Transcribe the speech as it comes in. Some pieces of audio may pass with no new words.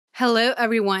Hello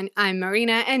everyone, I'm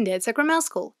Marina and it's Sakramel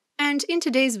School. And in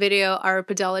today's video, our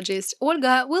podologist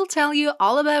Olga will tell you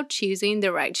all about choosing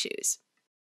the right shoes.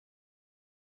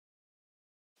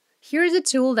 Here's a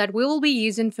tool that we will be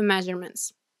using for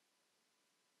measurements.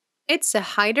 It's a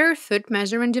Haider foot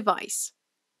measurement device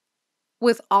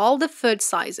with all the foot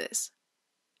sizes.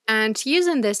 And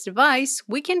using this device,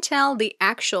 we can tell the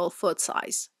actual foot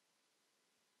size.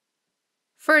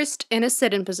 First, in a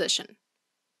sitting position.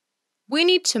 We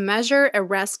need to measure a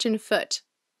resting foot.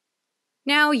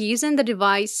 Now, using the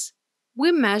device,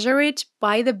 we measure it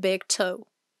by the big toe.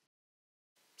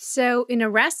 So, in a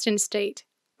resting state,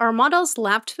 our model's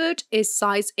left foot is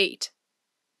size 8.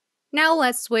 Now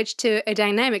let's switch to a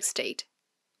dynamic state.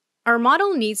 Our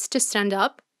model needs to stand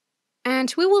up,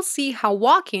 and we will see how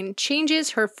walking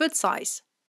changes her foot size.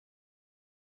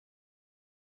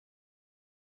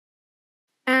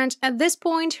 And at this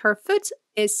point, her foot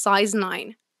is size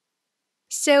 9.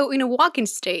 So in a walking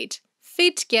state,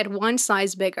 feet get one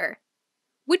size bigger,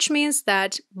 which means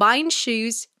that buying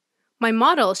shoes, my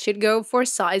model should go for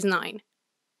size 9.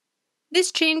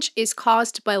 This change is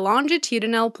caused by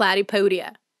longitudinal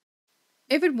platypodia.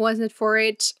 If it wasn't for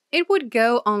it, it would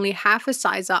go only half a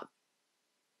size up.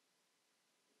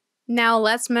 Now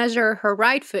let's measure her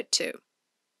right foot too.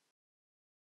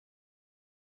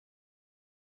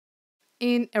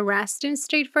 In a resting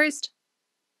state first,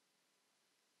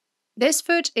 this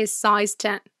foot is size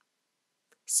 10.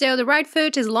 So the right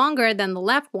foot is longer than the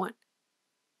left one.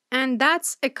 And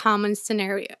that's a common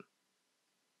scenario.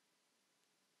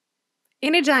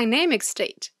 In a dynamic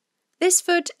state, this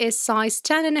foot is size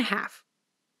 10.5.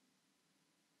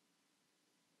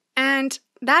 And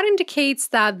that indicates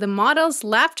that the model's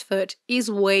left foot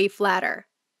is way flatter.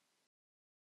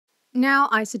 Now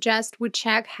I suggest we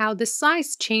check how the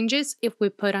size changes if we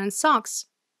put on socks.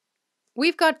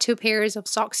 We've got 2 pairs of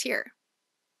socks here.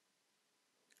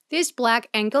 These black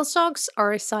ankle socks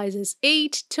are sizes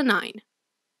 8 to 9.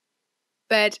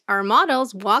 But our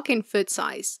model's walking foot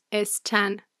size is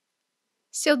 10.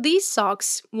 So these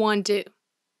socks won't do.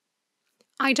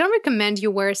 I don't recommend you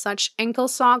wear such ankle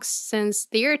socks since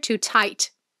they are too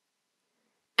tight.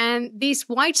 And these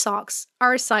white socks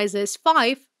are sizes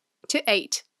 5 to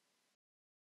 8.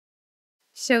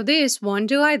 So these won't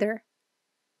do either,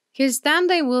 because then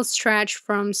they will stretch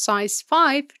from size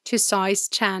 5 to size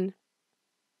 10.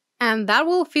 And that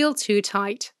will feel too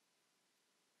tight.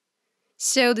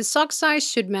 So the sock size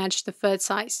should match the foot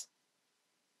size.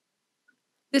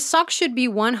 The sock should be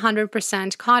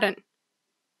 100% cotton.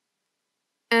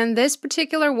 And these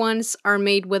particular ones are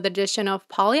made with addition of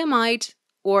polyamide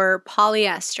or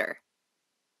polyester.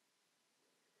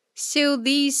 So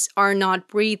these are not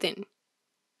breathing.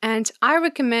 And I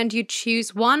recommend you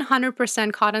choose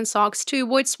 100% cotton socks to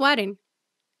avoid sweating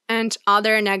and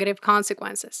other negative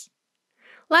consequences.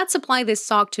 Let's apply this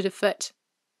sock to the foot.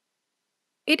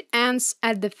 It ends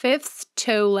at the 5th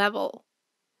toe level,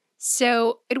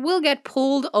 so it will get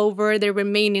pulled over the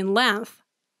remaining length.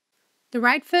 The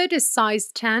right foot is size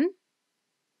 10,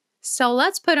 so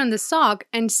let's put on the sock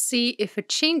and see if it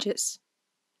changes.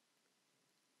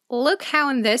 Look how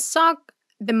in this sock,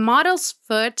 the model's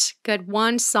foot got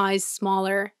one size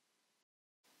smaller.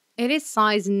 It is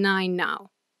size 9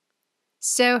 now.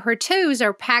 So her toes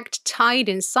are packed tight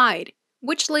inside,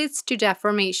 which leads to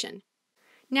deformation.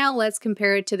 Now let's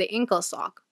compare it to the ankle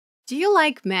sock. Do you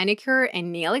like manicure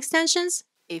and nail extensions?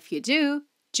 If you do,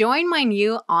 join my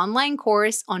new online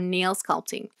course on nail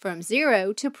sculpting from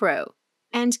 0 to pro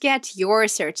and get your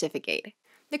certificate.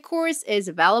 The course is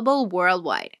available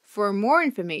worldwide. For more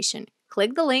information,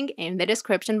 click the link in the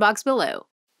description box below.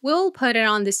 We'll put it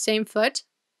on the same foot.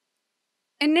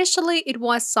 Initially, it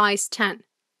was size 10,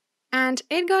 and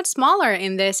it got smaller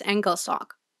in this ankle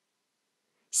sock.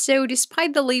 So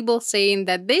despite the label saying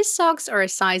that these socks are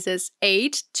sizes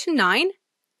 8 to 9,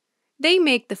 they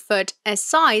make the foot a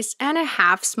size and a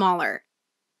half smaller.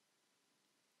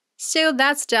 So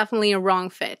that's definitely a wrong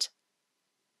fit.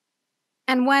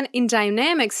 And when in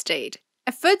dynamic state,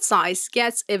 a foot size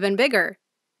gets even bigger,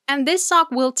 and this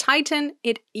sock will tighten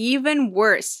it even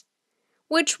worse,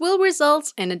 which will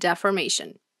result in a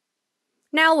deformation.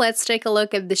 Now let's take a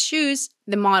look at the shoes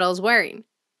the model's wearing.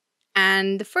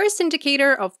 And the first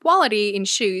indicator of quality in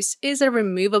shoes is a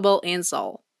removable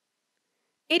insole.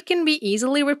 It can be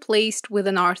easily replaced with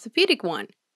an orthopedic one.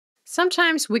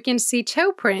 Sometimes we can see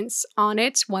toe prints on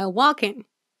it while walking.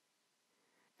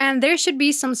 And there should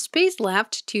be some space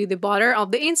left to the border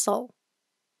of the insole,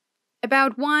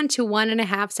 about 1 to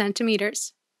 1.5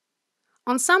 centimeters.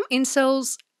 On some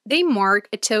insoles, they mark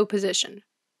a toe position.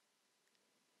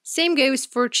 Same goes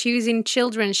for choosing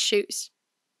children's shoes.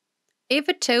 if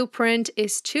a toe print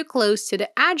is too close to the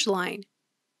edge line,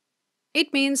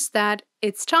 it means that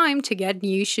it's time to get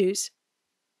new shoes.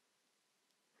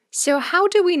 So how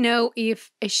do we know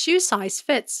if a shoe size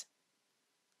fits?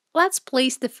 Let's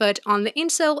place the foot on the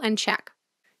insole and check.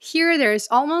 Here there is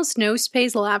almost no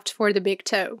space left for the big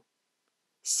toe.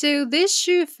 So this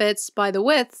shoe fits by the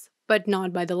width, but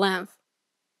not by the length.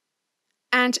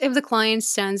 And if the client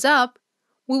stands up,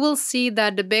 we will see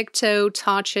that the big toe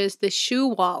touches the shoe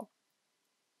wall.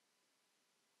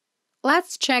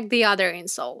 Let's check the other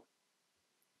insole.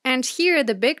 And here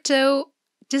the big toe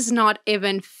does not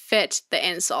even fit the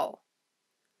insole.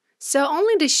 So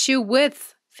only the shoe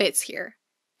width fits here,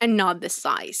 and not the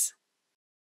size.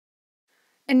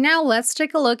 And now let's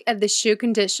take a look at the shoe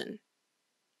condition.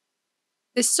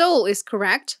 The sole is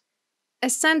correct,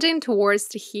 ascending towards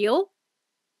the heel.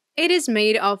 It is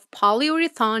made of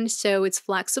polyurethane, so it's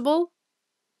flexible.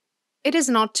 It is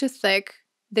not too thick.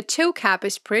 The toe cap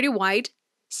is pretty wide,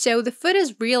 so the foot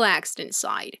is relaxed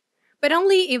inside, but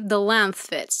only if the length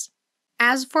fits.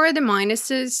 As for the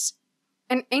minuses,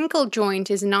 an ankle joint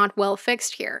is not well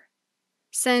fixed here,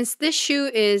 since this shoe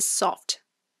is soft.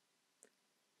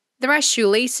 There are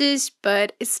shoelaces,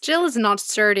 but it still is not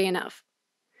sturdy enough,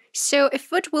 so a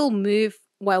foot will move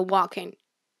while walking,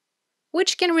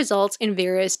 which can result in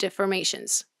various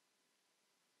deformations.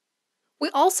 We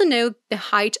also note the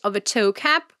height of a toe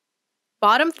cap,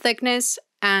 bottom thickness,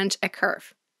 and a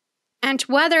curve, and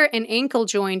whether an ankle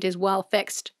joint is well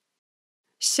fixed.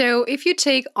 So if you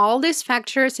take all these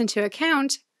factors into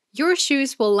account, your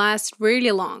shoes will last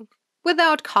really long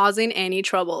without causing any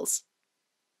troubles.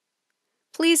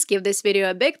 Please give this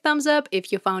video a big thumbs up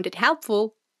if you found it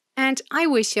helpful, and I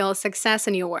wish you all success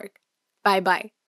in your work. Bye bye.